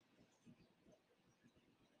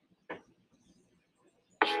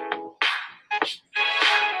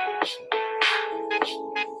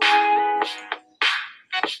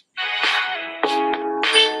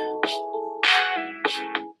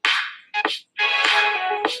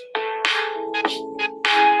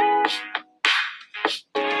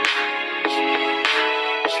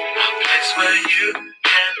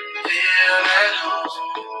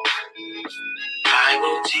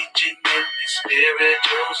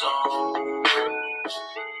zone.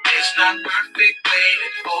 It's not perfect,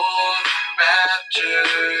 waiting for the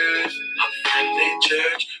rapture. A friendly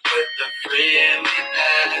church with a friendly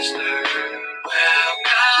pastor.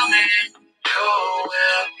 Welcome in, you're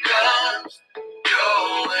welcome.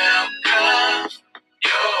 You're welcome.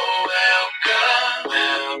 You're welcome.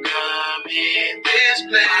 Welcome in this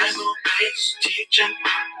place. Bible-based teaching,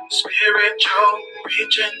 spiritual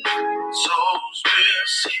preaching, souls we're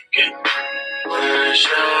seeking,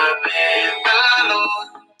 worshiping the Lord.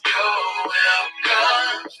 You're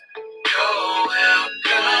welcome. You're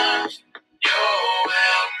welcome. You're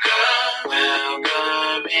welcome.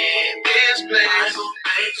 Welcome in this place.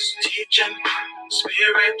 Bible-based teaching,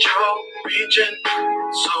 spiritual preaching,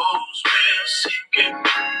 souls we're seeking,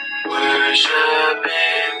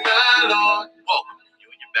 worshiping the Lord. Welcome to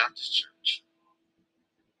Union Baptist Church.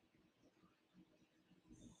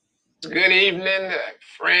 Good evening,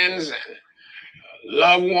 friends and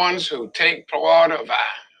loved ones who take part of our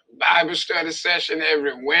Bible study session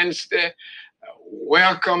every Wednesday.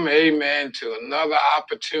 Welcome, amen, to another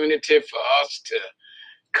opportunity for us to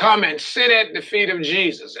come and sit at the feet of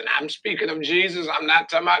Jesus. And I'm speaking of Jesus. I'm not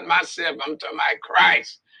talking about myself. I'm talking about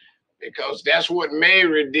Christ, because that's what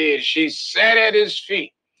Mary did. She sat at his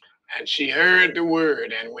feet and she heard the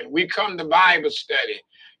word. And when we come to Bible study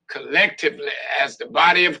collectively as the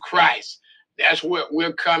body of Christ, that's what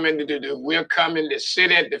we're coming to do. We're coming to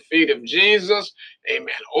sit at the feet of Jesus. Amen.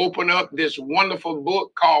 Open up this wonderful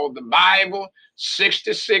book called the Bible,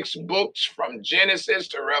 66 books from Genesis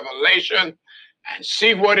to Revelation, and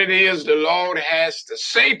see what it is the Lord has to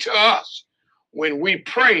say to us. When we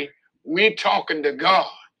pray, we're talking to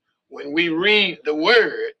God. When we read the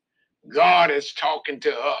word, God is talking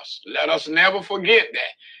to us. Let us never forget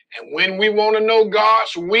that. And when we want to know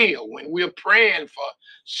God's will, when we're praying for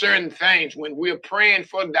certain things, when we're praying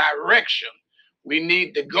for direction, we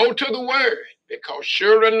need to go to the word, because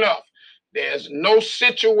sure enough, there's no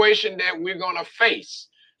situation that we're going to face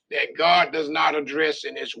that God does not address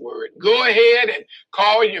in his word. Go ahead and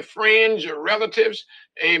call your friends, your relatives.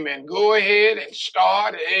 Amen. Go ahead and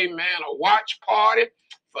start, amen, a watch party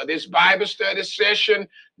for this Bible study session.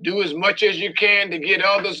 Do as much as you can to get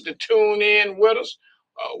others to tune in with us.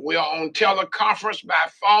 We are on teleconference by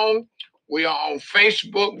phone. We are on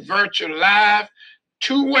Facebook Virtual Live.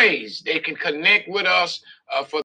 Two ways they can connect with us for